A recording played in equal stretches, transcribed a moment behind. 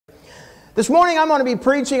This morning I'm going to be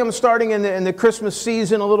preaching. I'm starting in the Christmas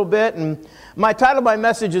season a little bit, and my title of my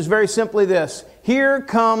message is very simply this: Here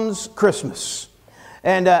Comes Christmas.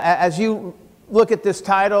 And as you look at this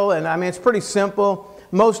title, and I mean it's pretty simple.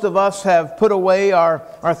 Most of us have put away our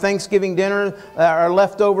Thanksgiving dinner. Our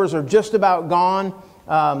leftovers are just about gone.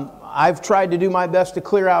 I've tried to do my best to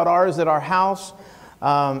clear out ours at our house.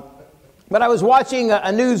 But I was watching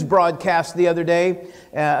a news broadcast the other day,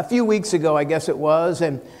 a few weeks ago I guess it was,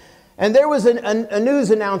 and there was a news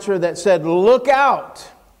announcer that said, "Look out,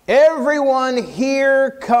 everyone, here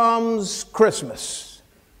comes Christmas."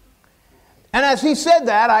 And as he said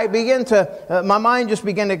that, my mind just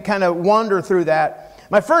began to kind of wander through that.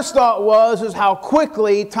 My first thought is how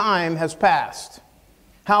quickly time has passed.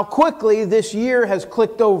 How quickly this year has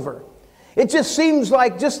clicked over. It just seems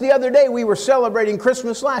like just the other day we were celebrating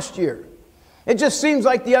Christmas last year. It just seems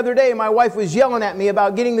like the other day my wife was yelling at me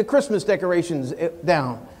about getting the Christmas decorations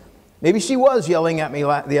down. Maybe she was yelling at me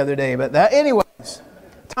the other day, but anyways,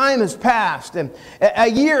 time has passed and a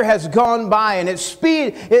year has gone by and it's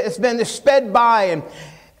been sped by, and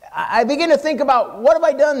I begin to think about what have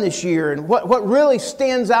I done this year and what really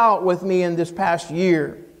stands out with me in this past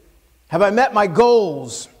year. Have I met my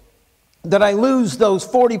goals? Did I lose those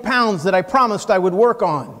 40 pounds that I promised I would work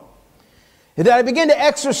on? Did I begin to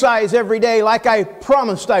exercise every day like I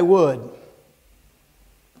promised I would?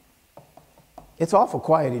 It's awful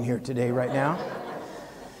quiet in here today right now.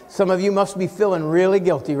 Some of you must be feeling really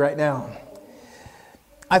guilty right now.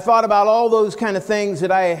 I thought about all those kind of things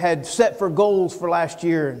that I had set for goals for last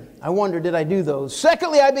year. I wondered, did I do those?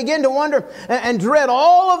 Secondly, I began to wonder and dread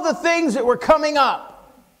all of the things that were coming up.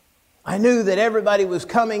 I knew that everybody was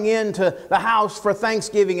coming into the house for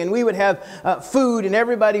Thanksgiving, and we would have food, and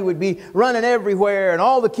everybody would be running everywhere, and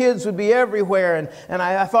all the kids would be everywhere. And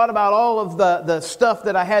I thought about all of the stuff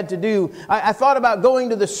that I had to do. I thought about going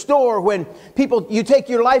to the store when you take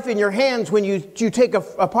your life in your hands when you take a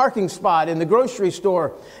parking spot in the grocery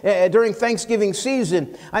store during Thanksgiving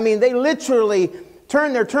season. I mean, they literally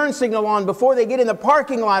turn their turn signal on before they get in the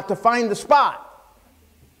parking lot to find the spot.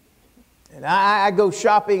 And I go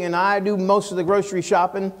shopping, and I do most of the grocery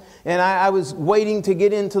shopping, and I was waiting to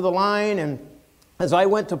get into the line, and as I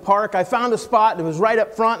went to park, I found a spot that was right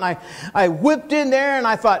up front, and I whipped in there, and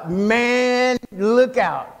I thought, man, look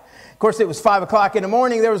out. Of course, it was 5 o'clock in the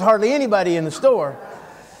morning. There was hardly anybody in the store.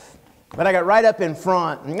 But I got right up in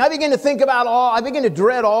front, and I began to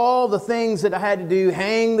dread all the things that I had to do: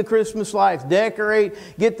 hang the Christmas lights, decorate,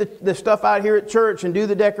 get the stuff out here at church and do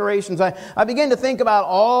the decorations. I began to think about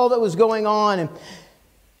all that was going on, and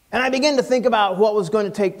I began to think about what was going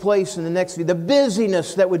to take place in the next few, the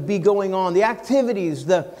busyness that would be going on, the activities,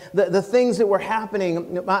 the things that were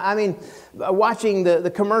happening. I mean, watching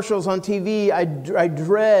the commercials on TV,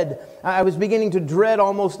 I was beginning to dread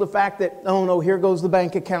almost the fact that, oh no, here goes the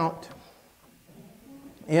bank account.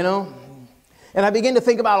 You know? And I began to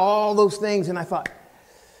think about all those things, and I thought,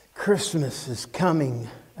 Christmas is coming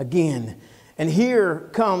again. And here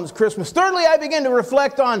comes Christmas. Thirdly, I began to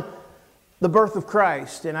reflect on the birth of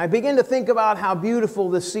Christ. And I began to think about how beautiful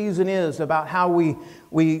this season is, about how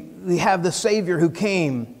we have the Savior who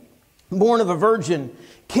came, born of a virgin,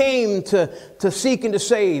 came to seek and to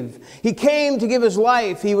save. He came to give His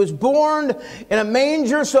life. He was born in a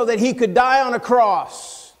manger so that He could die on a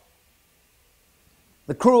cross.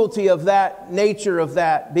 The cruelty of that, nature of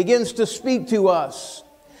that, begins to speak to us.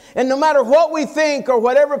 And no matter what we think or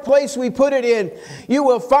whatever place we put it in, you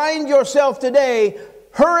will find yourself today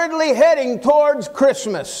hurriedly heading towards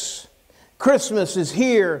Christmas. Christmas is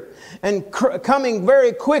here and coming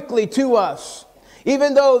very quickly to us.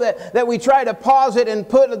 Even though that we try to pause it and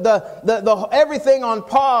put everything on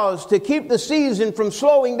pause to keep the season from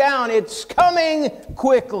slowing down, it's coming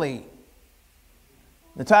quickly.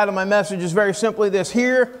 The title of my message is very simply this: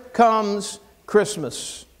 Here Comes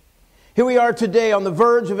Christmas. Here we are today on the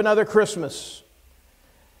verge of another Christmas.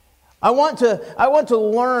 I want to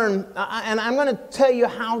learn, and I'm going to tell you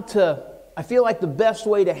I feel like the best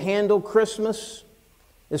way to handle Christmas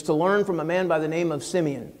is to learn from a man by the name of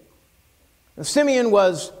Simeon. And Simeon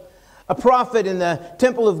was a prophet in the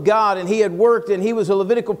temple of God, and he had worked, and he was a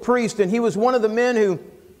Levitical priest, and he was one of the men who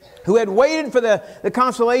had waited for the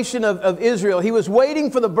consolation of Israel. He was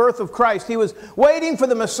waiting for the birth of Christ. He was waiting for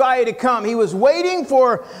the Messiah to come. He was waiting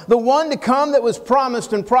for the one to come that was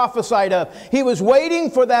promised and prophesied of. He was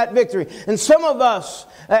waiting for that victory. And some of us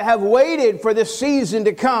have waited for this season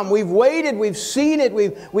to come. We've waited. We've seen it.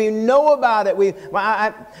 We know about it.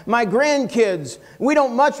 My grandkids, we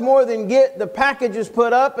don't much more than get the packages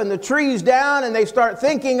put up and the trees down, and they start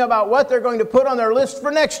thinking about what they're going to put on their list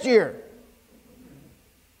for next year.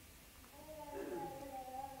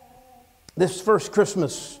 This first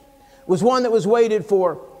Christmas was one that was waited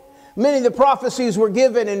for. Many of the prophecies were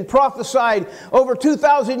given and prophesied over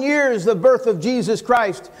 2,000 years the birth of Jesus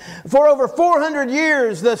Christ. For over 400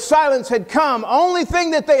 years the silence had come. Only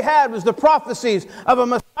thing that they had was the prophecies of a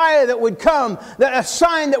Messiah that would come, that a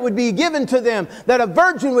sign that would be given to them, that a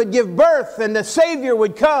virgin would give birth and the Savior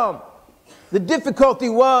would come. The difficulty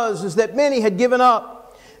is that many had given up.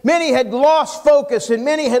 Many had lost focus, and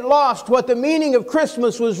many had lost what the meaning of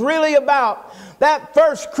Christmas was really about. That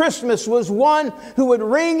first Christmas was one who would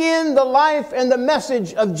ring in the life and the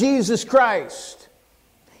message of Jesus Christ.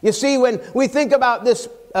 You see, when we think about this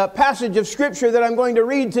passage of Scripture that I'm going to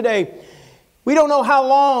read today, we don't know how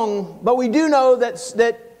long, but we do know that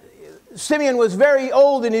Simeon was very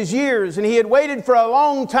old in his years, and he had waited for a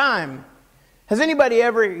long time. Has anybody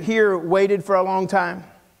ever here waited for a long time?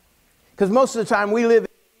 Because most of the time we live in an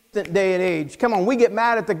instant day and age. Come on, we get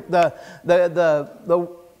mad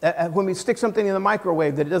at when we stick something in the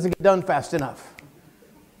microwave that it doesn't get done fast enough.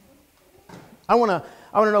 I want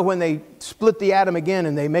to know when they split the atom again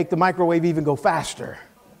and they make the microwave even go faster.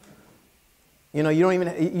 You know,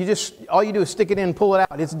 all you do is stick it in, pull it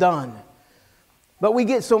out, it's done. But we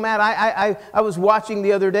get so mad. I was watching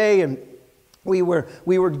the other day, and we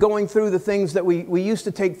were going through the things that we used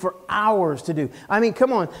to take for hours to do. I mean,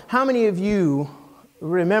 come on, how many of you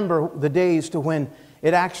remember the days to when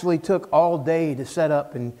it actually took all day to set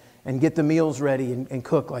up and get the meals ready and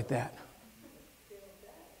cook like that?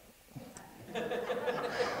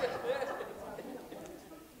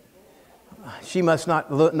 She must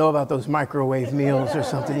not know about those microwave meals or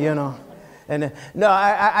something, you know. And no,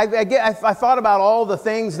 I thought about all the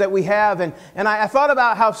things that we have, and I thought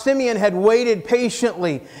about how Simeon had waited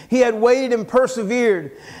patiently. He had waited and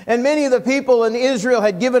persevered. And many of the people in Israel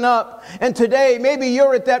had given up. And today, maybe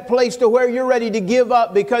you're at that place to where you're ready to give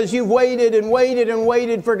up because you've waited and waited and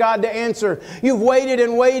waited for God to answer. You've waited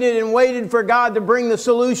and waited and waited for God to bring the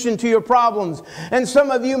solution to your problems. And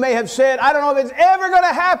some of you may have said, I don't know if it's ever going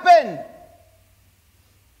to happen.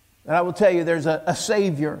 And I will tell you, there's a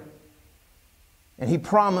Savior. And He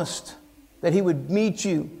promised that He would meet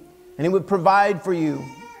you, and He would provide for you,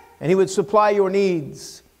 and He would supply your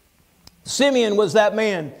needs. Simeon was that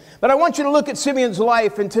man. But I want you to look at Simeon's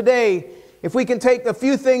life, and today, if we can take a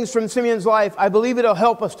few things from Simeon's life, I believe it'll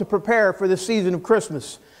help us to prepare for this season of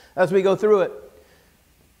Christmas as we go through it.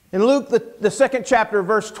 In Luke, the second chapter,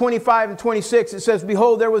 verse 25 and 26, it says,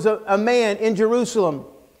 Behold, there was a man in Jerusalem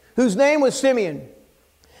whose name was Simeon.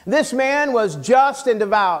 This man was just and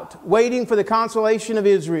devout, waiting for the consolation of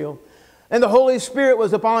Israel. And the Holy Spirit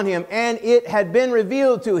was upon him, and it had been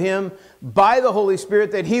revealed to him by the Holy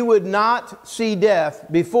Spirit that he would not see death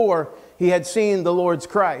before he had seen the Lord's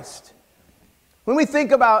Christ. When we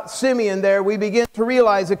think about Simeon there, we begin to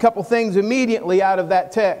realize a couple things immediately out of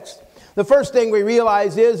that text. The first thing we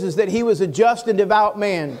realize is that he was a just and devout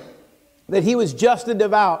man. That he was just and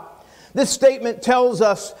devout. This statement tells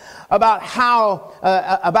us about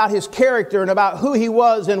about his character and about who he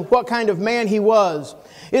was and what kind of man he was.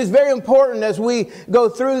 It is very important as we go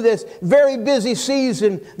through this very busy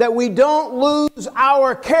season that we don't lose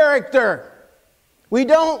our character. We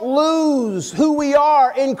don't lose who we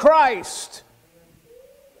are in Christ.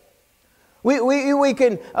 We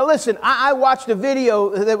can, listen, I watched a video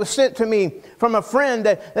that was sent to me from a friend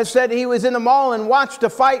that said he was in the mall and watched a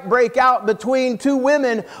fight break out between two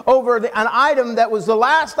women over an item that was the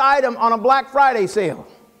last item on a Black Friday sale.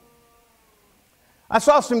 I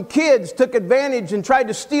saw some kids took advantage and tried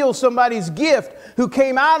to steal somebody's gift who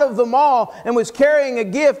came out of the mall and was carrying a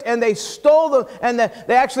gift, and they stole them, and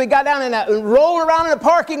they actually got down and rolled around in a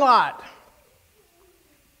parking lot.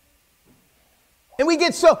 And we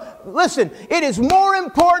get listen, it is more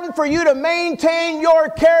important for you to maintain your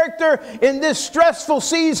character in this stressful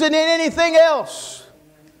season than anything else.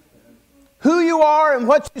 Who you are and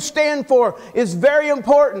what you stand for is very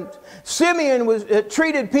important. Simeon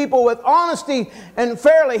treated people with honesty and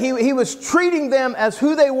fairly. He was treating them as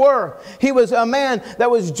who they were. He was a man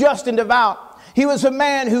that was just and devout. He was a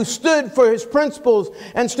man who stood for his principles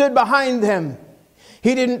and stood behind them.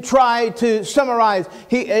 He didn't try to summarize.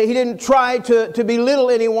 He didn't try to belittle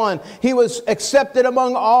anyone. He was accepted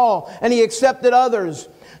among all, and he accepted others.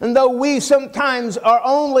 And though we sometimes are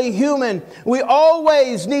only human, we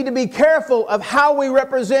always need to be careful of how we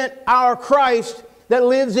represent our Christ that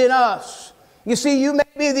lives in us. You see, you may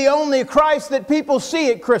be the only Christ that people see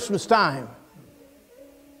at Christmas time.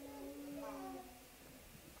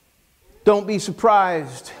 Don't be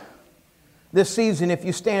surprised this season if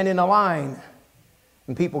you stand in a line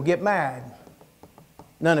and people get mad.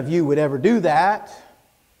 None of you would ever do that.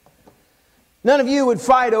 None of you would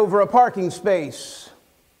fight over a parking space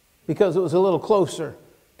because it was a little closer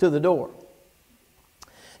to the door.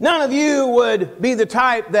 None of you would be the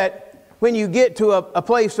type that when you get to a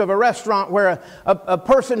place of a restaurant where a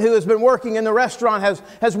person who has been working in the restaurant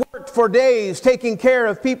has worked for days taking care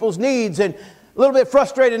of people's needs and a little bit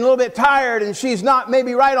frustrated and a little bit tired, and she's not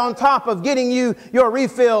maybe right on top of getting you your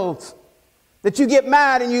refills, that you get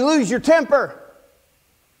mad and you lose your temper.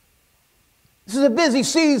 This is a busy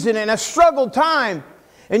season and a struggled time,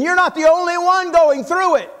 and you're not the only one going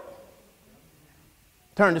through it.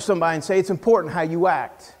 Turn to somebody and say, it's important how you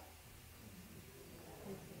act.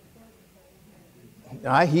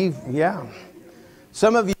 Yeah.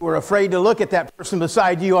 Some of you were afraid to look at that person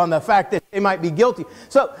beside you on the fact that they might be guilty.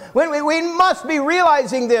 So we must be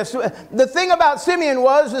realizing this. The thing about Simeon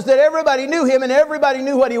is that everybody knew him and everybody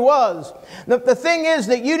knew what he was. The thing is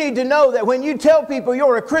that you need to know that when you tell people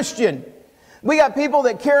you're a Christian, we got people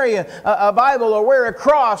that carry a Bible or wear a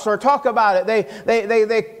cross or talk about it.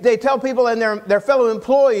 They tell people and their fellow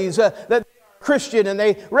employees that they're Christian and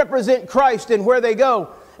they represent Christ in where they go.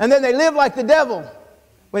 And then they live like the devil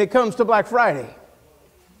when it comes to Black Friday.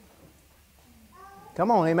 Come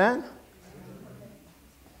on, amen?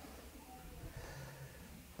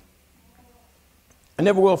 I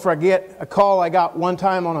never will forget a call I got one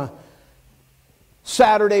time on a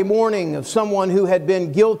Saturday morning of someone who had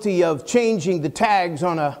been guilty of changing the tags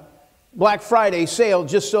on a Black Friday sale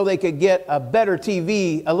just so they could get a better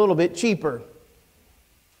TV a little bit cheaper.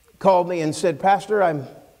 Called me and said, Pastor,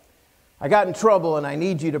 I got in trouble and I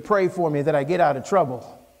need you to pray for me that I get out of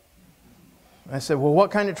trouble. I said, well,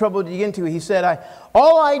 what kind of trouble did you get into? He said,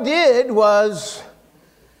 all I did was,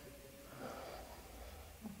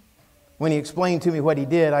 when he explained to me what he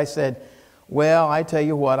did, I said, well, I tell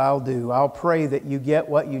you what I'll do. I'll pray that you get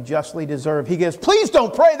what you justly deserve. He goes, please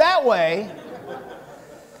don't pray that way.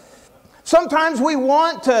 Sometimes we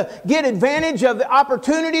want to get advantage of the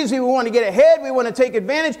opportunities. We want to get ahead. We want to take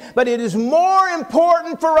advantage. But it is more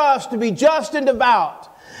important for us to be just and devout.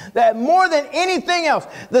 That more than anything else,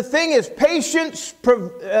 the thing is patience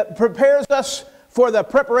prepares us for the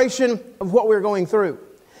preparation of what we're going through.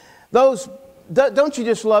 Don't you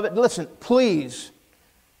just love it? Listen, please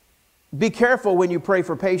be careful when you pray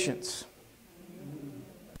for patience.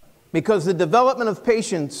 Because the development of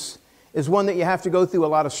patience is one that you have to go through a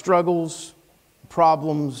lot of struggles,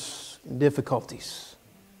 problems, and difficulties.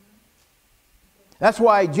 That's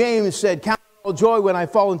why James said, count it all joy when I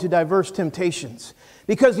fall into diverse temptations.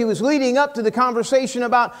 Because he was leading up to the conversation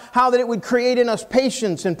about how that it would create in us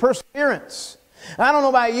patience and perseverance. I don't know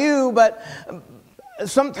about you, but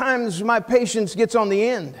sometimes my patience gets on the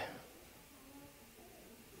end.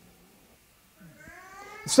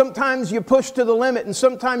 Sometimes you push to the limit, and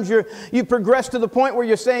sometimes you progress to the point where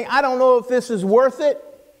you're saying, I don't know if this is worth it.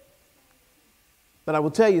 But I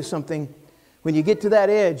will tell you something. When you get to that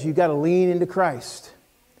edge, you've got to lean into Christ.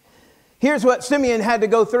 Here's what Simeon had to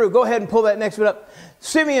go through. Go ahead and pull that next one up.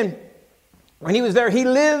 Simeon, when he was there, he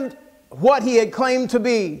lived what he had claimed to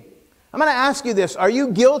be. I'm going to ask you this. Are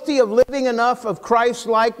you guilty of living enough of Christ's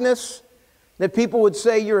likeness that people would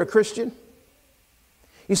say you're a Christian?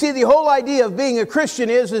 You see, the whole idea of being a Christian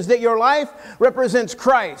is that your life represents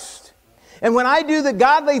Christ. And when I do the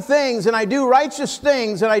godly things and I do righteous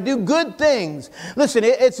things and I do good things, listen,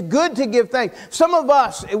 it's good to give thanks. Some of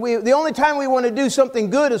us, the only time we want to do something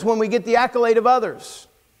good is when we get the accolade of others.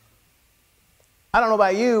 I don't know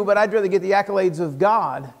about you, but I'd rather get the accolades of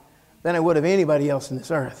God than I would of anybody else in this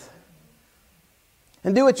earth.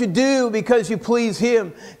 And do what you do because you please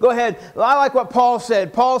Him. Go ahead. I like what Paul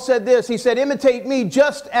said. Paul said this. He said, imitate me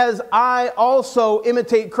just as I also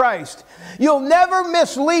imitate Christ. You'll never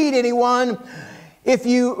mislead anyone if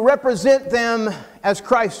you represent them as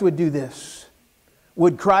Christ would do this.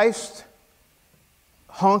 Would Christ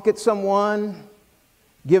honk at someone,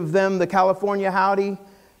 give them the California howdy?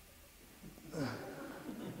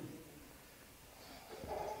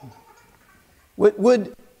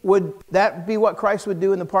 Would that be what Christ would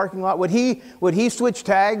do in the parking lot? Would he switch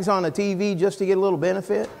tags on a TV just to get a little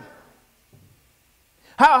benefit?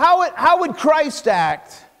 How would Christ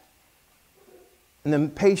act? And the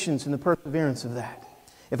patience and the perseverance of that.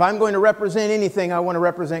 If I'm going to represent anything, I want to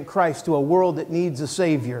represent Christ to a world that needs a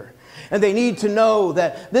Savior. And they need to know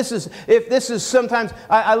that if this is sometimes,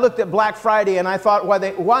 I looked at Black Friday and I thought,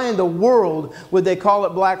 why in the world would they call it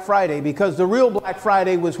Black Friday? Because the real Black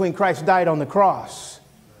Friday was when Christ died on the cross.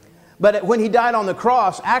 But when He died on the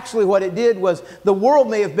cross, actually what it did was the world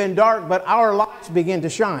may have been dark, but our lights began to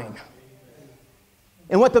shine.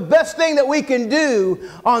 And what the best thing that we can do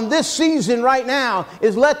on this season right now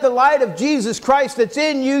is let the light of Jesus Christ that's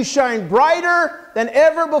in you shine brighter than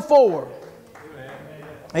ever before.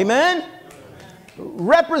 Amen? Amen?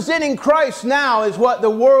 Representing Christ now is what the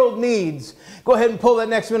world needs. Go ahead and pull that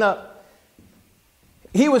next one up.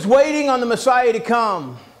 He was waiting on the Messiah to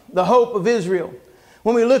come, the hope of Israel.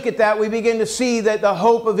 When we look at that, we begin to see that the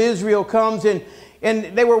hope of Israel comes in.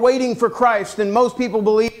 And they were waiting for Christ, and most people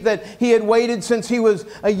believe that he had waited since he was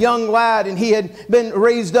a young lad and he had been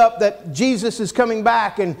raised up, that Jesus is coming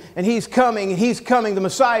back and he's coming, the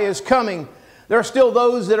Messiah is coming. There are still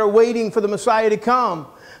those that are waiting for the Messiah to come.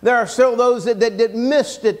 There are still those that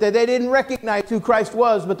missed it, that they didn't recognize who Christ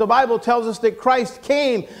was. But the Bible tells us that Christ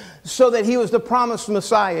came so that he was the promised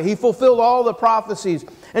Messiah. He fulfilled all the prophecies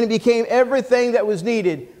and he became everything that was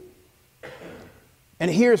needed. And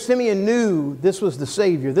here Simeon knew this was the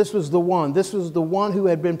Savior. This was the one. This was the one who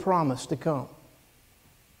had been promised to come.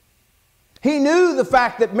 He knew the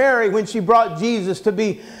fact that Mary, when she brought Jesus to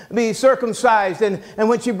be circumcised and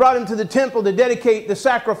when she brought him to the temple to dedicate the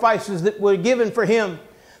sacrifices that were given for him,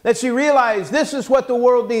 that she realized this is what the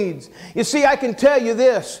world needs. You see, I can tell you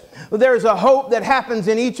this. There's a hope that happens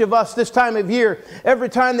in each of us this time of year. Every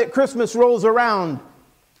time that Christmas rolls around,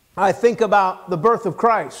 I think about the birth of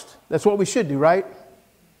Christ. That's what we should do, right?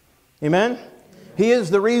 Amen? He is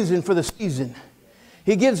the reason for the season.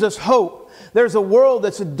 He gives us hope. There's a world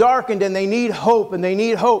that's darkened and they need hope, and they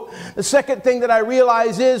need hope. The second thing that I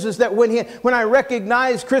realize is that when I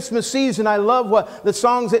recognize Christmas season, I love what the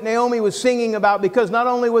songs that Naomi was singing about, because not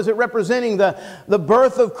only was it representing the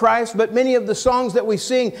birth of Christ, but many of the songs that we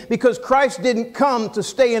sing, because Christ didn't come to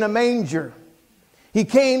stay in a manger. He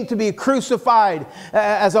came to be crucified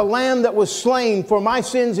as a lamb that was slain for my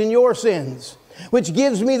sins and your sins, which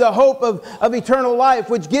gives me the hope of eternal life,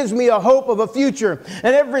 which gives me a hope of a future.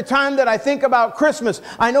 And every time that I think about Christmas,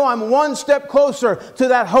 I know I'm one step closer to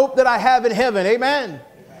that hope that I have in heaven. Amen?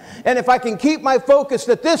 And if I can keep my focus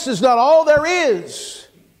that this is not all there is.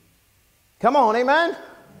 Come on, amen?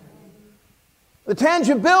 The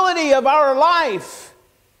tangibility of our life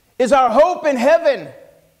is our hope in heaven.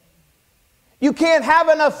 You can't have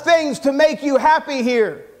enough things to make you happy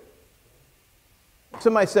here.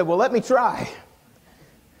 Somebody said, well, let me try.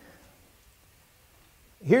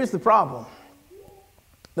 Here's the problem.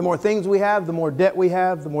 The more things we have, the more debt we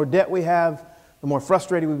have. The more debt we have, the more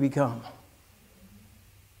frustrated we become.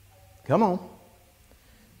 Come on.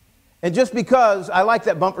 And just because I like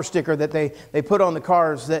that bumper sticker that they put on the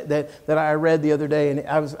cars that I read the other day, and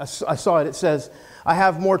I saw it. It says, I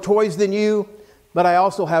have more toys than you, but I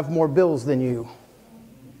also have more bills than you.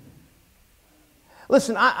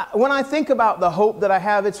 Listen, when I think about the hope that I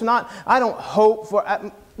have, it's not, I don't hope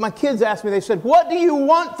for, my kids asked me, they said, what do you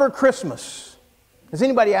want for Christmas? Has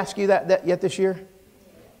anybody asked you that yet this year?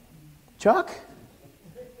 Chuck?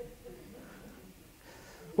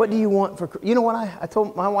 What do you want for, you know what I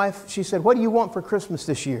told my wife, she said, what do you want for Christmas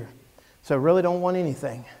this year? So I really don't want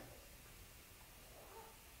anything.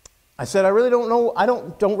 I said, I really don't know, I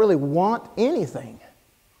don't really want anything.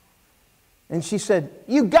 And she said,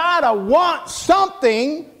 you gotta want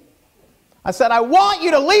something. I said, I want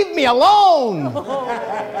you to leave me alone.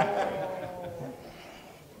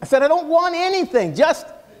 I said, I don't want anything. Just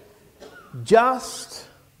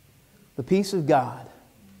the peace of God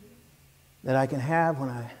that I can have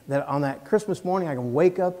that on that Christmas morning I can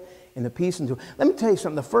wake up in the peace and joy. Let me tell you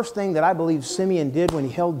something. The first thing that I believe Simeon did when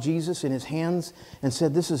he held Jesus in his hands and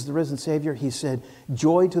said, this is the risen Savior, he said,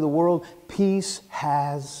 joy to the world, peace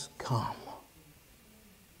has come.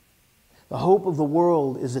 The hope of the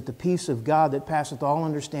world is that the peace of God that passeth all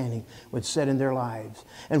understanding would set in their lives.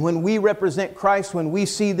 And when we represent Christ, when we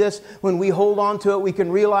see this, when we hold on to it, we can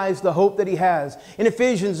realize the hope that He has. In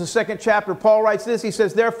Ephesians, the 2nd chapter, Paul writes this. He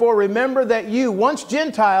says, therefore remember that you, once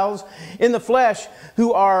Gentiles in the flesh,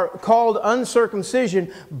 who are called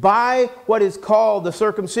uncircumcision, by what is called the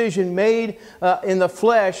circumcision made in the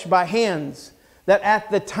flesh by hands, that at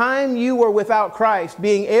the time you were without Christ,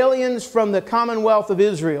 being aliens from the commonwealth of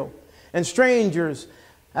Israel, and strangers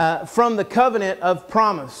from the covenant of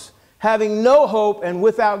promise, having no hope and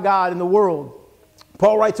without God in the world.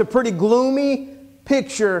 Paul writes a pretty gloomy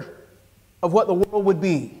picture of what the world would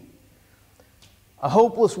be. A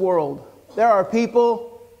hopeless world. There are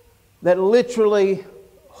people that literally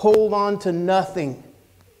hold on to nothing,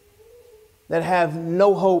 that have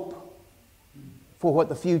no hope for what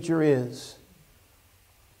the future is.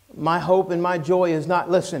 My hope and my joy is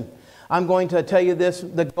not, listen, I'm going to tell you this,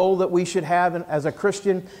 the goal that we should have as a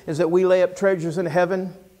Christian is that we lay up treasures in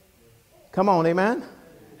heaven. Come on, amen?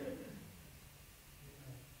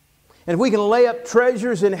 And if we can lay up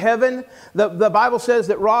treasures in heaven, the Bible says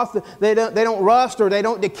that they don't rust or they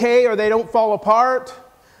don't decay or they don't fall apart.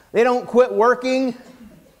 They don't quit working.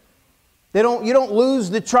 You don't lose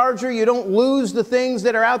the charger. You don't lose the things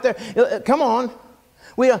that are out there. Come on.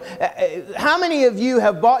 How many of you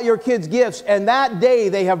have bought your kids gifts and that day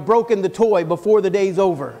they have broken the toy before the day's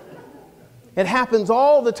over? It happens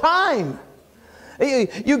all the time.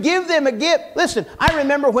 You give them a gift. Listen, I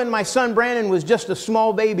remember when my son Brandon was just a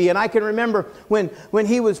small baby, and I can remember when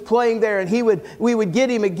he was playing there, and we would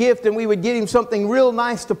get him a gift, and we would get him something real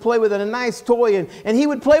nice to play with, and a nice toy, and he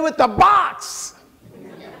would play with the box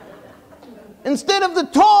instead of the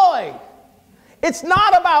toy. It's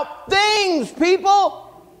not about things,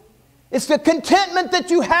 people. It's the contentment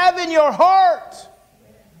that you have in your heart.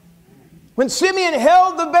 When Simeon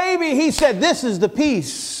held the baby, he said, "This is the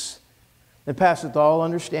peace that passeth all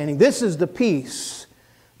understanding. This is the peace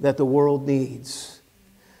that the world needs."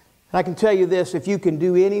 And I can tell you this, if you can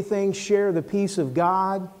do anything, share the peace of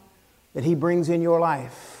God that He brings in your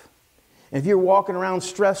life. And if you're walking around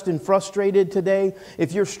stressed and frustrated today,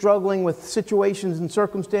 if you're struggling with situations and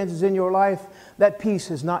circumstances in your life, that peace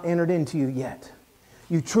has not entered into you yet.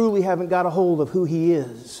 You truly haven't got a hold of who He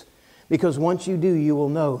is. Because once you do, you will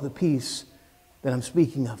know the peace that I'm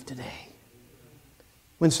speaking of today.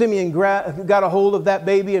 When Simeon got a hold of that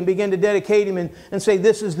baby and began to dedicate him and say,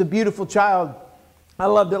 "This is the beautiful child." I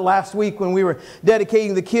loved it last week when we were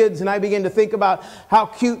dedicating the kids, and I began to think about how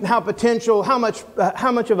cute and how potential, how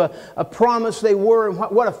much of a promise they were, and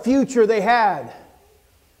what a future they had.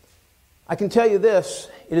 I can tell you this,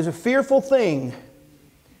 it is a fearful thing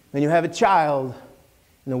when you have a child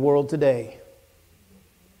in the world today.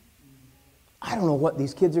 I don't know what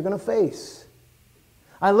these kids are going to face.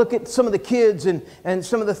 I look at some of the kids and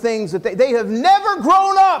some of the things that they have never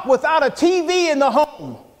grown up without a TV in the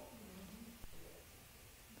home.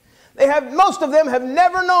 Most of them have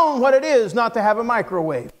never known what it is not to have a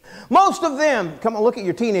microwave. Most of them, come on, look at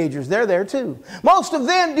your teenagers, they're there too. Most of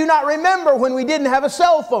them do not remember when we didn't have a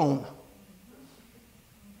cell phone.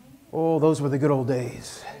 Oh, those were the good old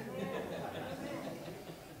days.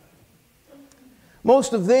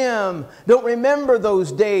 Most of them don't remember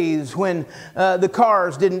those days when the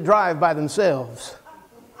cars didn't drive by themselves.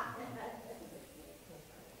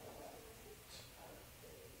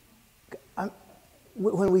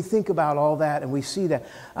 When we think about all that and we see that,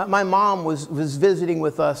 my mom was visiting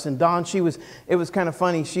with us, and Dawn, it was kind of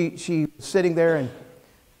funny. She was sitting there, and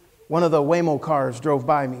one of the Waymo cars drove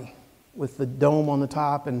by me with the dome on the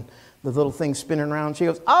top and the little thing spinning around. She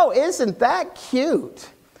goes, "Oh, isn't that cute?"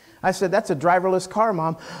 I said, "That's a driverless car,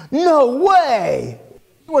 Mom." "No way!"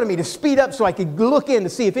 She wanted me to speed up so I could look in to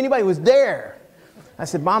see if anybody was there. I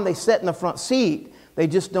said, "Mom, they sit in the front seat. They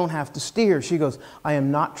just don't have to steer." She goes, "I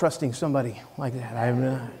am not trusting somebody like that. I am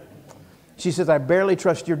not." She says, "I barely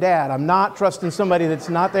trust your dad. I'm not trusting somebody that's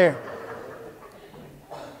not there."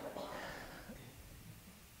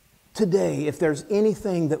 Today, if there's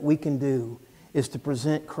anything that we can do, is to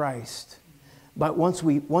present Christ. But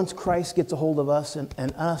once Christ gets a hold of us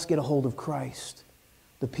and us get a hold of Christ,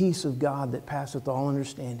 the peace of God that passeth all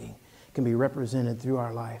understanding can be represented through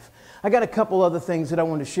our life. I got a couple other things that I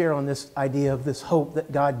want to share on this idea of this hope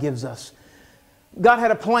that God gives us. God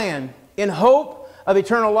had a plan in hope of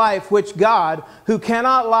eternal life, which God, who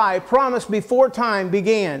cannot lie, promised before time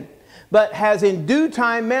began, but has in due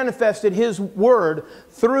time manifested His word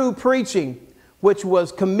through preaching, which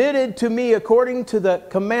was committed to me according to the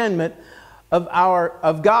commandment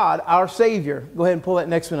of God, our Savior. Go ahead and pull that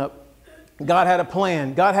next one up. God had a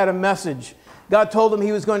plan. God had a message. God told them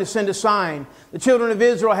He was going to send a sign. The children of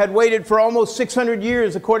Israel had waited for almost 600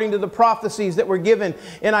 years according to the prophecies that were given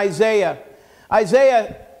in Isaiah.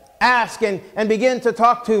 Isaiah asked and began to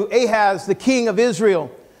talk to Ahaz, the king of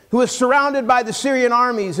Israel, who was surrounded by the Syrian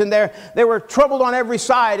armies, and they were troubled on every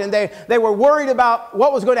side, and they were worried about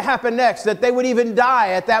what was going to happen next, that they would even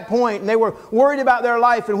die at that point, and they were worried about their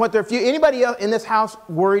life and what their future. Anybody else in this house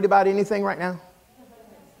worried about anything right now?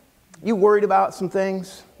 You worried about some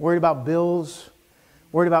things? Worried about bills?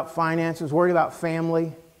 Worried about finances? Worried about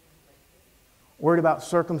family? Worried about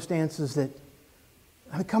circumstances that,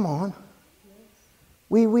 I mean, come on.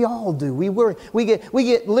 We all do. We worry. We get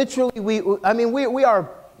literally, we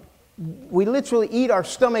literally eat our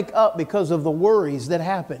stomach up because of the worries that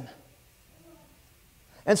happen.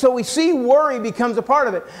 And so we see worry becomes a part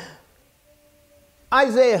of it.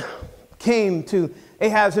 Isaiah came to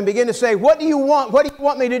Ahaz and began to say, "What do you want? What do you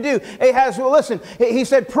want me to do?" Ahaz, well, listen, he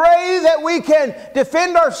said, "Pray that we can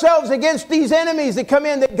defend ourselves against these enemies that come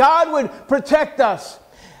in, that God would protect us."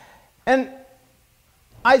 And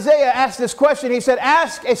Isaiah asked this question. He said,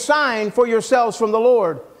 "Ask a sign for yourselves from the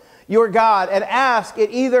Lord your God, and ask it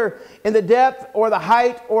either in the depth or the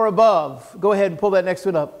height or above." Go ahead and pull that next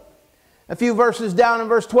one up. A few verses down in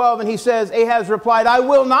verse 12, and he says, Ahaz replied, "I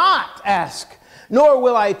will not ask, nor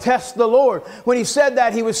will I test the Lord. When he said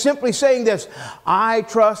that, he was simply saying this: I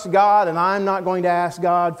trust God and I'm not going to ask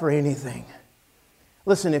God for anything.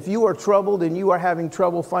 Listen, if you are troubled and you are having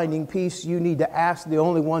trouble finding peace, you need to ask the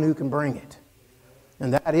only one who can bring it.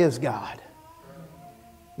 And that is God.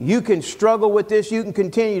 You can struggle with this. You can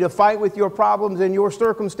continue to fight with your problems and your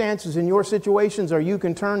circumstances and your situations, or you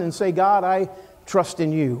can turn and say, God, I trust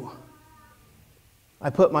in you. I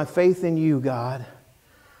put my faith in you, God.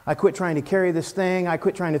 I quit trying to carry this thing. I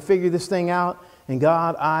quit trying to figure this thing out. And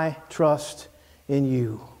God, I trust in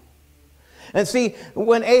you. And see,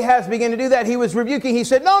 when Ahaz began to do that, he was rebuking. He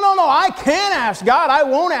said, no, I can't ask God. I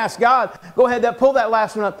won't ask God. Go ahead, pull that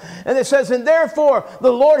last one up. And it says, and therefore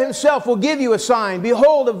the Lord himself will give you a sign.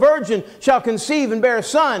 Behold, a virgin shall conceive and bear a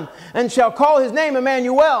son, and shall call his name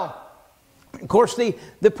Emmanuel. Of course, the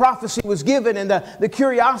prophecy was given, and the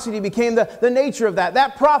curiosity became the nature of that.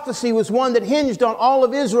 That prophecy was one that hinged on all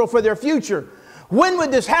of Israel for their future. When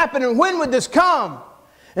would this happen, and when would this come?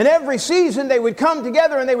 And every season they would come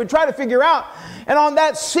together and they would try to figure out. And on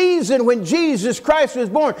that season when Jesus Christ was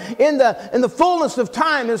born, in the fullness of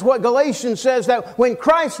time, is what Galatians says, that when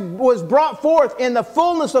Christ was brought forth in the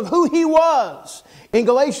fullness of who he was. In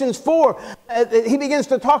Galatians 4, he begins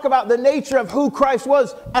to talk about the nature of who Christ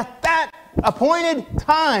was. At that appointed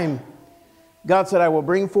time, God said, I will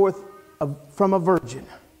bring forth from a virgin.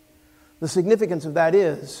 The significance of that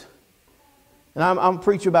is, and I'll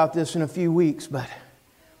preach about this in a few weeks, but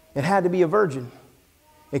it had to be a virgin.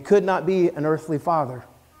 It could not be an earthly father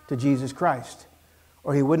to Jesus Christ,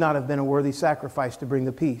 or he would not have been a worthy sacrifice to bring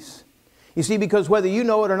the peace. You see, because whether you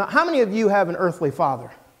know it or not, how many of you have an earthly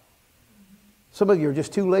father? Some of you are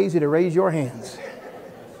just too lazy to raise your hands.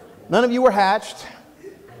 None of you were hatched.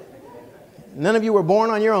 None of you were born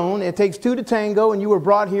on your own. It takes two to tango, and you were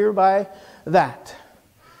brought here by that.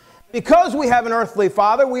 Because we have an earthly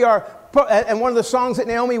father, we are. And one of the songs that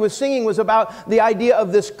Naomi was singing was about the idea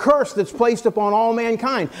of this curse that's placed upon all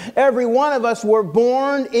mankind. Every one of us were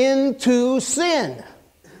born into sin.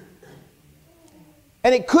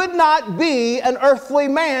 And it could not be an earthly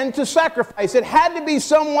man to sacrifice. It had to be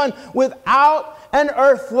someone without an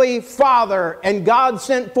earthly father. And God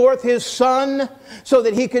sent forth his Son so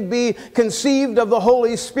that he could be conceived of the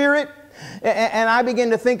Holy Spirit. And I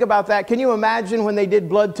begin to think about that. Can you imagine when they did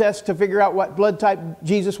blood tests to figure out what blood type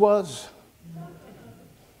Jesus was?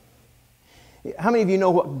 How many of you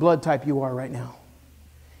know what blood type you are right now?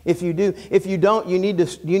 If you do, if you don't, you need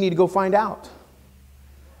to go find out.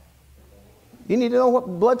 You need to know what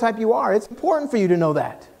blood type you are. It's important for you to know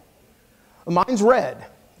that. Mine's red.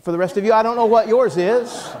 For the rest of you, I don't know what yours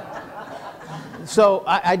is. So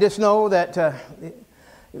I just know that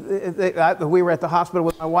we were at the hospital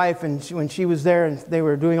with my wife, and when she was there, and they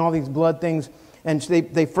were doing all these blood things, and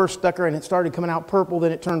they first stuck her, and it started coming out purple,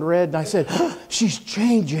 then it turned red, and I said, she's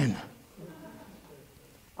changing.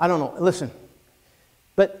 I don't know. Listen,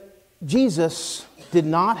 but Jesus did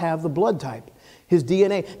not have the blood type, his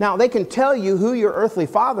DNA. Now, they can tell you who your earthly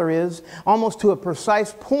father is almost to a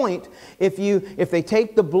precise point if they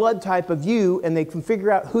take the blood type of you and they can figure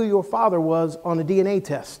out who your father was on a DNA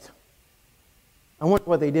test. I wonder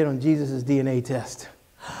what they did on Jesus' DNA test.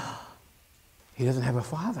 He doesn't have a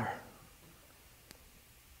father.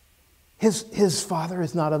 His father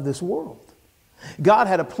is not of this world. God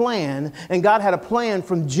had a plan, and God had a plan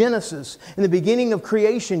from Genesis. In the beginning of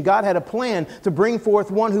creation, God had a plan to bring forth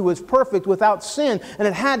one who was perfect without sin, and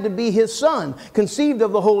it had to be his Son, conceived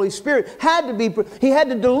of the Holy Spirit. He had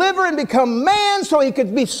to deliver and become man so he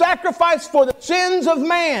could be sacrificed for the sins of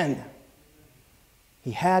man.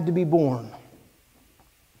 He had to be born.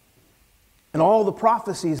 And all the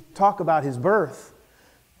prophecies that talk about his birth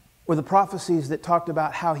were the prophecies that talked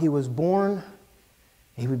about how he was born.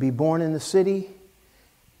 He would be born in the city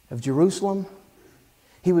of Jerusalem.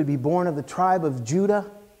 He would be born of the tribe of Judah.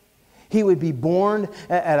 He would be born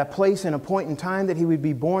at a place and a point in time that he would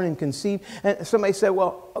be born and conceived. And somebody said,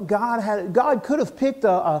 well, God could have picked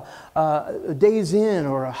a Days Inn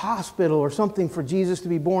or a hospital or something for Jesus to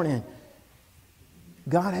be born in.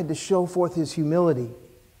 God had to show forth his humility,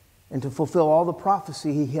 and to fulfill all the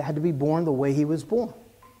prophecy, he had to be born the way he was born.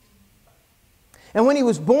 And when he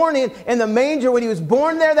was born in the manger, when he was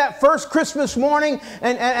born there that first Christmas morning,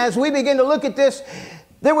 and as we begin to look at this,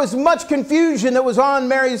 there was much confusion that was on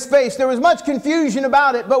Mary's face. There was much confusion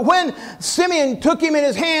about it. But when Simeon took him in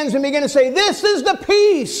his hands and began to say, this is the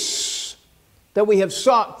peace that we have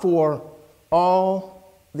sought for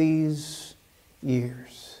all these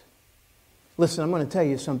years. Listen, I'm going to tell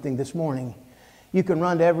you something this morning. You can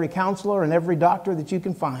run to every counselor and every doctor that you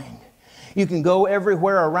can find. You can go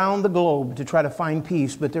everywhere around the globe to try to find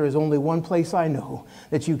peace, but there is only one place I know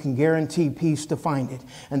that you can guarantee peace to find it,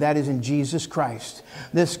 and that is in Jesus Christ.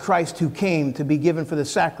 This Christ who came to be given for the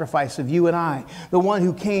sacrifice of you and I, the one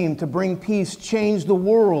who came to bring peace, change the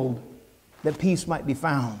world that peace might be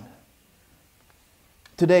found.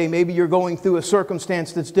 Today, maybe you're going through a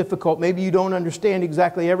circumstance that's difficult. Maybe you don't understand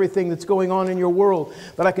exactly everything that's going on in your world.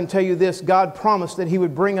 But I can tell you this, God promised that He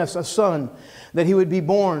would bring us a son, that He would be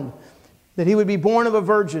born, of a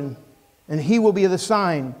virgin, and He will be the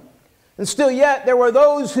sign. And still yet, there were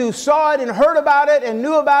those who saw it and heard about it and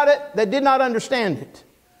knew about it that did not understand it.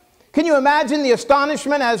 Can you imagine the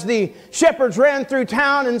astonishment as the shepherds ran through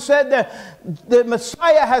town and said that the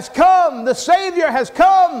Messiah has come, the Savior has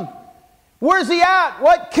come? Where's He at?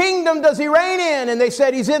 What kingdom does He reign in? And they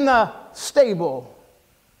said, He's in the stable.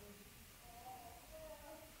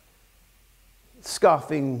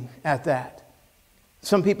 Scoffing at that.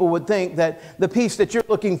 Some people would think that the peace that you're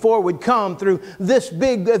looking for would come through this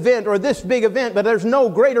big event or this big event, but there's no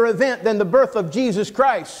greater event than the birth of Jesus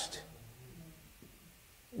Christ.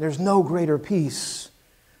 There's no greater peace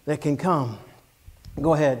that can come.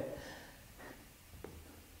 Go ahead.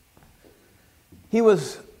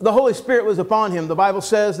 The Holy Spirit was upon him. The Bible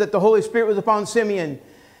says that the Holy Spirit was upon Simeon,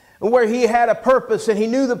 where he had a purpose and he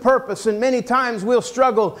knew the purpose. And many times we'll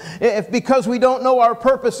struggle because we don't know our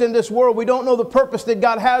purpose in this world. We don't know the purpose that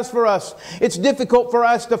God has for us. It's difficult for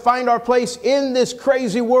us to find our place in this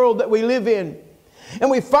crazy world that we live in. And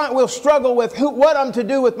we'll struggle with what I'm to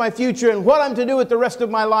do with my future and what I'm to do with the rest of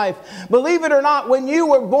my life. Believe it or not, when you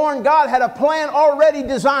were born, God had a plan already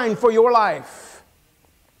designed for your life.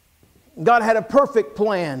 God had a perfect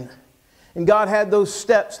plan. And God had those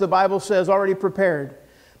steps, the Bible says, already prepared.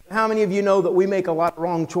 How many of you know that we make a lot of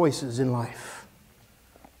wrong choices in life?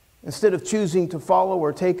 Instead of choosing to follow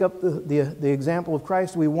or take up the example of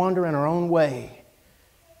Christ, we wander in our own way.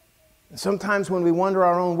 And sometimes when we wander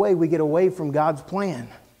our own way, we get away from God's plan.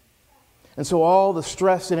 And so all the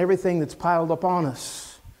stress and everything that's piled up on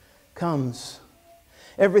us comes.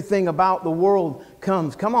 Everything about the world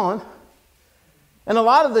comes. Come on. And a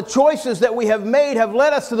lot of the choices that we have made have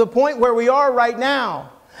led us to the point where we are right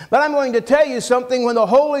now. But I'm going to tell you something. When the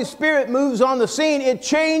Holy Spirit moves on the scene, it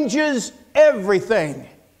changes everything.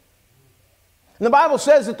 And the Bible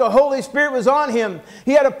says that the Holy Spirit was on him.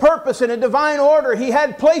 He had a purpose and a divine order. He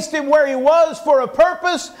had placed him where he was for a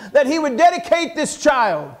purpose, that he would dedicate this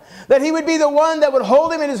child. That he would be the one that would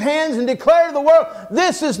hold him in his hands and declare to the world,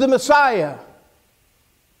 this is the Messiah.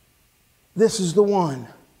 This is the one.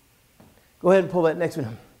 Go ahead and pull that next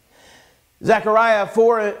one. Zechariah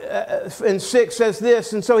 4 and 6 says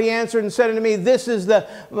this, and so he answered and said unto me, this is the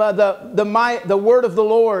word of the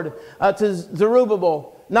Lord to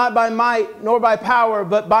Zerubbabel, not by might nor by power,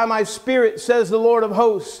 but by my Spirit, says the Lord of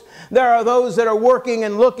hosts. There are those that are working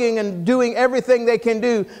and looking and doing everything they can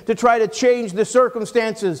do to try to change the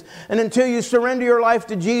circumstances. And until you surrender your life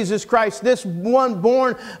to Jesus Christ, this one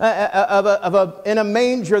born in a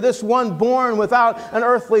manger, this one born without an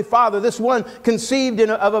earthly father, this one conceived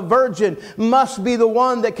of a virgin, must be the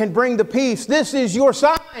one that can bring the peace. This is your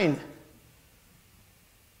sign.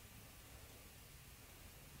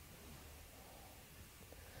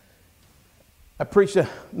 I preached a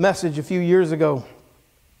message a few years ago.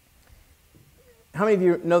 How many of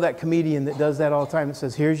you know that comedian that does that all the time and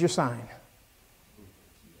says, here's your sign?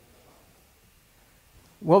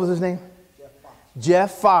 What was his name?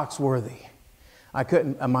 Jeff Foxworthy. I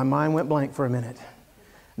couldn't, my mind went blank for a minute.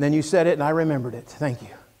 And then you said it and I remembered it. Thank you.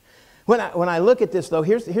 When I look at this though,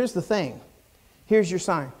 here's the thing. Here's your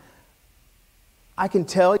sign. I can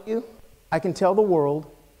tell the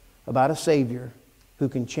world about a Savior who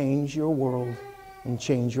can change your world and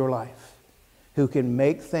change your life. Who can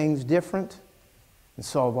make things different and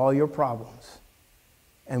solve all your problems.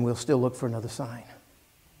 And we'll still look for another sign.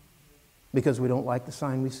 Because we don't like the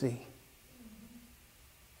sign we see.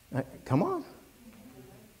 Come on.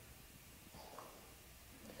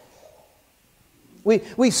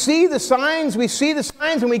 We see the signs,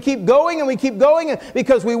 and we keep going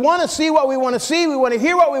because we want to see what we want to see, we want to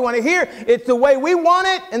hear what we want to hear. It's the way we want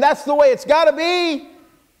it, and that's the way it's got to be.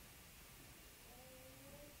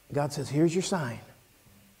 God says, here's your sign.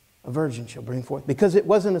 A virgin shall bring forth. Because it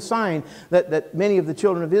wasn't a sign that many of the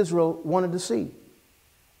children of Israel wanted to see.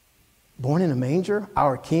 Born in a manger,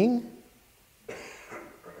 our King.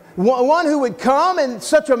 One who would come in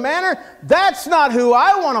such a manner, that's not who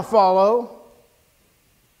I want to follow.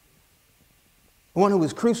 One who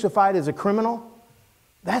was crucified as a criminal,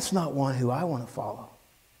 that's not one who I want to follow.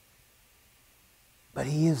 But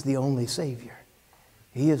He is the only Savior.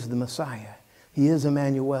 He is the Messiah. He is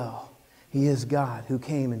Emmanuel. He is God who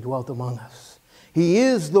came and dwelt among us. He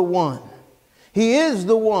is the one. He is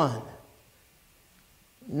the one.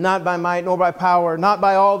 Not by might nor by power, not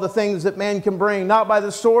by all the things that man can bring, not by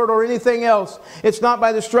the sword or anything else. It's not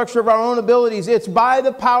by the structure of our own abilities. It's by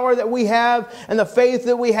the power that we have and the faith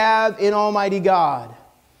that we have in Almighty God.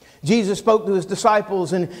 Jesus spoke to His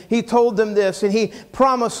disciples and He told them this, and He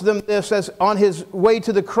promised them this as on His way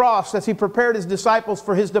to the cross as He prepared His disciples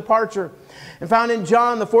for His departure. And found in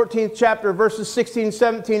John, the 14th chapter, verses 16 and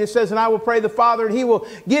 17, it says, "And I will pray the Father, and He will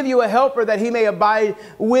give you a helper that He may abide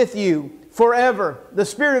with you forever, the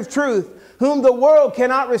Spirit of truth, whom the world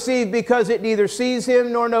cannot receive because it neither sees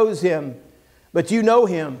Him nor knows Him. But you know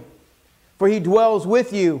Him, for He dwells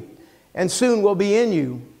with you and soon will be in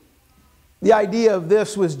you." The idea of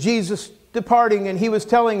this was Jesus departing, and He was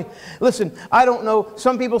telling, listen, I don't know,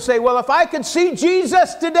 some people say, well, if I could see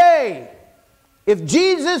Jesus today, if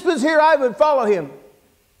Jesus was here, I would follow Him.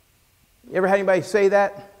 You ever had anybody say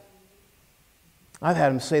that? I've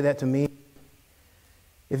had them say that to me.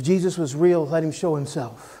 If Jesus was real, let Him show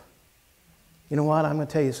Himself. You know what? I'm going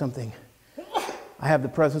to tell you something. I have the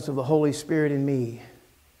presence of the Holy Spirit in me,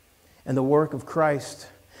 and the work of Christ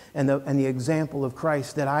and the example of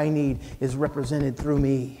Christ that I need is represented through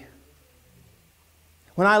me.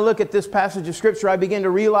 When I look at this passage of Scripture, I begin to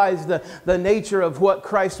realize the nature of what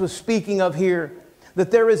Christ was speaking of here.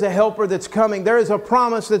 That there is a helper that's coming. There is a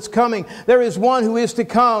promise that's coming. There is one who is to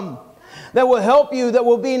come that will help you, that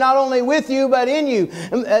will be not only with you, but in you.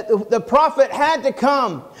 The prophet had to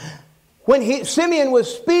come. When Simeon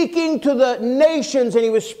was speaking to the nations and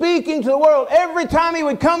he was speaking to the world, every time he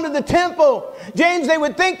would come to the temple, James, they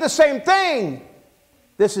would think the same thing.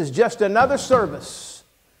 This is just another service.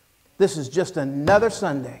 This is just another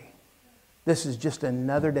Sunday. This is just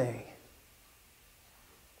another day.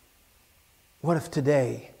 What if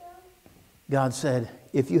today God said,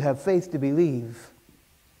 if you have faith to believe,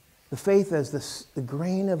 the faith as the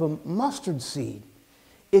grain of a mustard seed,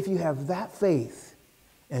 if you have that faith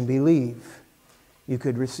and believe, you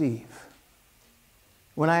could receive.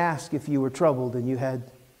 When I asked if you were troubled and you had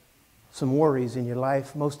some worries in your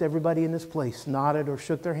life, most everybody in this place nodded or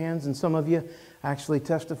shook their hands, and some of you actually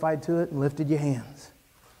testified to it and lifted your hands.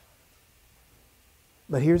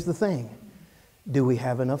 But here's the thing. Do we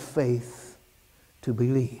have enough faith to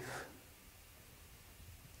believe?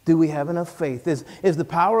 Do we have enough faith? Is the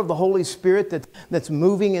power of the Holy Spirit that's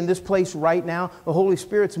moving in this place right now? The Holy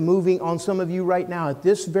Spirit's moving on some of you right now at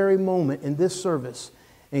this very moment in this service.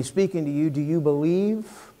 And He's speaking to you. Do you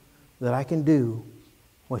believe that I can do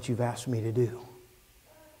what you've asked me to do?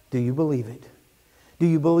 Do you believe it? Do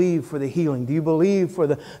you believe for the healing? Do you believe for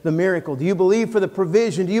the miracle? Do you believe for the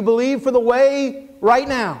provision? Do you believe for the way right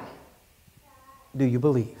now? Do you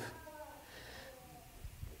believe?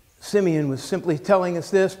 Simeon was simply telling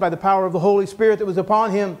us this by the power of the Holy Spirit that was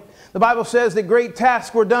upon him. The Bible says that great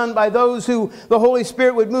tasks were done by those who the Holy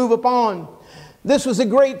Spirit would move upon. This was a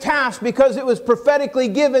great task because it was prophetically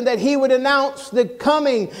given that He would announce the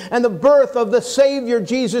coming and the birth of the Savior,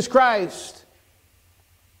 Jesus Christ.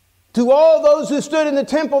 To all those who stood in the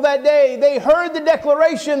temple that day, they heard the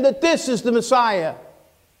declaration that this is the Messiah.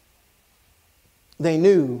 They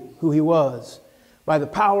knew who He was. By the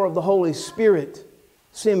power of the Holy Spirit,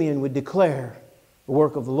 Simeon would declare the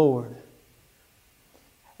work of the Lord.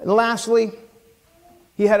 And lastly,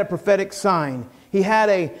 he had a prophetic sign. He had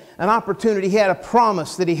an opportunity. He had a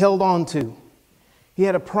promise that he held on to. He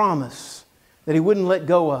had a promise that he wouldn't let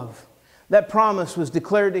go of. That promise was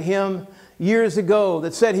declared to him years ago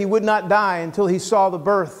that said he would not die until he saw the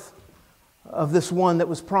birth of this one that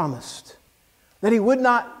was promised. That he would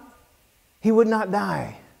not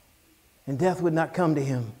die and death would not come to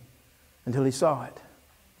him until he saw it.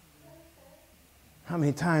 How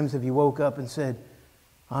many times have you woke up and said,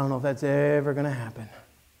 I don't know if that's ever going to happen?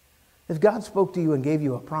 If God spoke to you and gave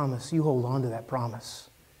you a promise, you hold on to that promise.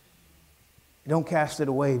 Don't cast it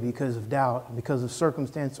away because of doubt, because of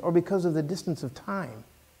circumstance, or because of the distance of time.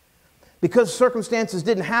 Because circumstances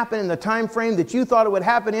didn't happen in the time frame that you thought it would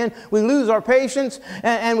happen in, we lose our patience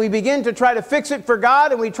and we begin to try to fix it for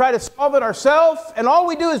God, and we try to solve it ourselves, and all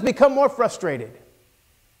we do is become more frustrated.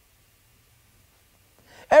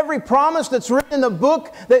 Every promise that's written in the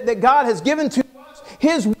book that God has given to us,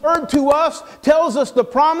 His word to us tells us the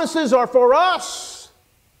promises are for us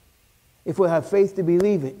if we have faith to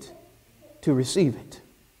believe it, to receive it.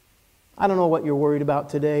 I don't know what you're worried about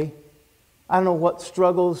today. I don't know what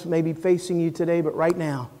struggles may be facing you today, but right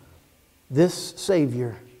now, this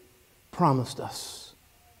Savior promised us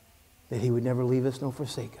that He would never leave us nor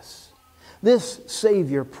forsake us. This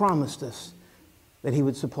Savior promised us that He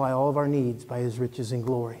would supply all of our needs by His riches and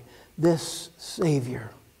glory. This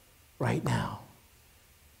Savior right now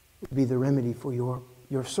would be the remedy for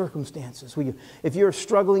your circumstances. If you're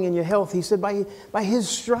struggling in your health, He said, by His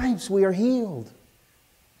stripes we are healed.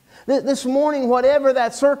 This morning, whatever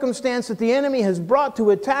that circumstance that the enemy has brought to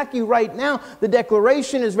attack you right now, the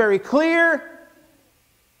declaration is very clear.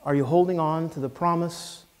 Are you holding on to the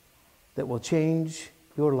promise that will change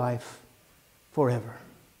your life forever?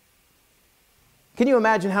 Can you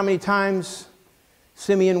imagine how many times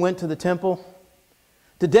Simeon went to the temple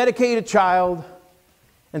to dedicate a child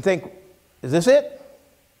and think, is this it?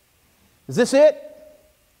 Is this it?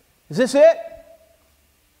 Is this it?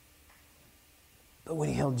 But when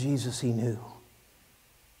he held Jesus, he knew.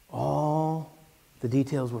 All the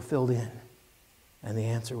details were filled in, and the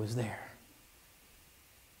answer was there.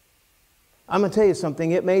 I'm going to tell you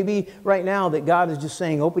something. It may be right now that God is just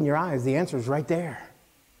saying, open your eyes. The answer is right there.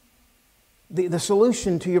 The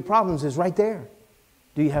solution to your problems is right there.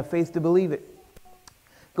 Do you have faith to believe it?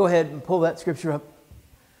 Go ahead and pull that scripture up.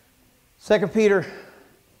 2 Peter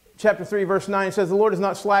chapter 3, verse 9 says, the Lord is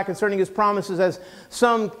not slack concerning His promises, as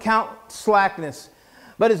some count slackness,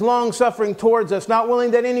 but is long-suffering towards us, not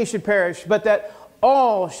willing that any should perish, but that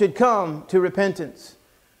all should come to repentance.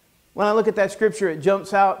 When I look at that scripture, it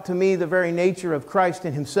jumps out to me the very nature of Christ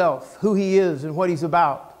in Himself, who He is and what He's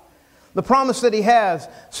about. The promise that He has.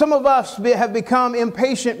 Some of us have become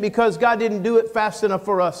impatient because God didn't do it fast enough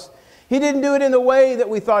for us. He didn't do it in the way that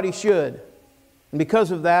we thought He should. And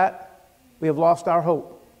because of that, we have lost our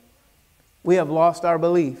hope. We have lost our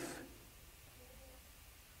belief.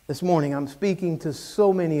 This morning, I'm speaking to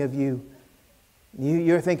so many of you.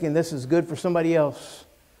 You're thinking this is good for somebody else,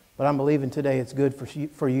 but I'm believing today it's good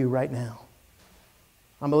for you right now.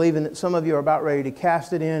 I'm believing that some of you are about ready to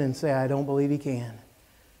cast it in and say, I don't believe He can.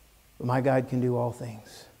 But my God can do all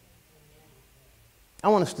things. I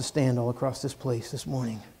want us to stand all across this place this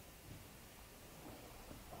morning.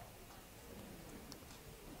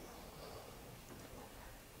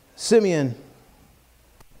 Simeon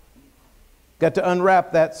got to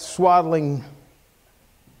unwrap that swaddling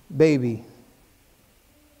baby,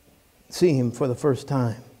 see him for the first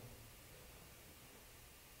time.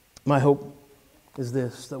 My hope is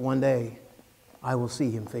this, that one day I will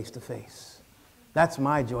see him face to face. That's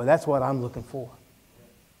my joy. That's what I'm looking for.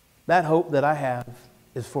 That hope that I have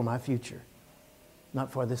is for my future,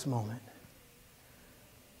 not for this moment.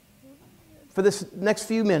 For this next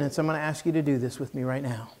few minutes, I'm going to ask you to do this with me right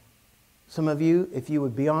now. Some of you, if you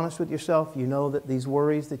would be honest with yourself, you know that these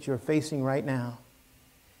worries that you're facing right now,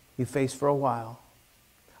 you faced for a while.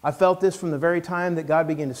 I felt this from the very time that God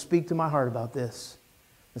began to speak to my heart about this.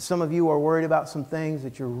 And some of you are worried about some things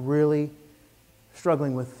that you're really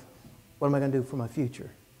struggling with. What am I going to do for my future?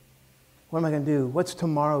 What am I going to do? What's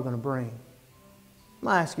tomorrow going to bring? I'm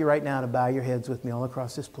going to ask you right now to bow your heads with me all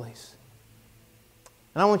across this place.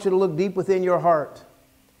 And I want you to look deep within your heart.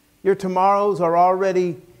 Your tomorrows are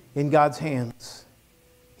already in God's hands.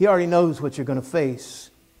 He already knows what you're going to face.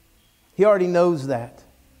 He already knows that.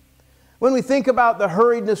 When we think about the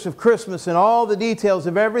hurriedness of Christmas and all the details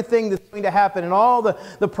of everything that's going to happen and all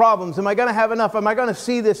the problems, am I going to have enough? Am I going to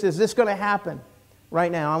see this? Is this going to happen?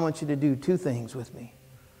 Right now, I want you to do two things with me.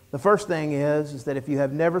 The first thing is that if you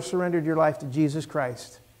have never surrendered your life to Jesus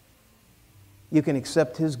Christ, you can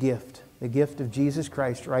accept His gift, the gift of Jesus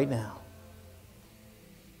Christ right now.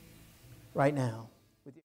 Right now.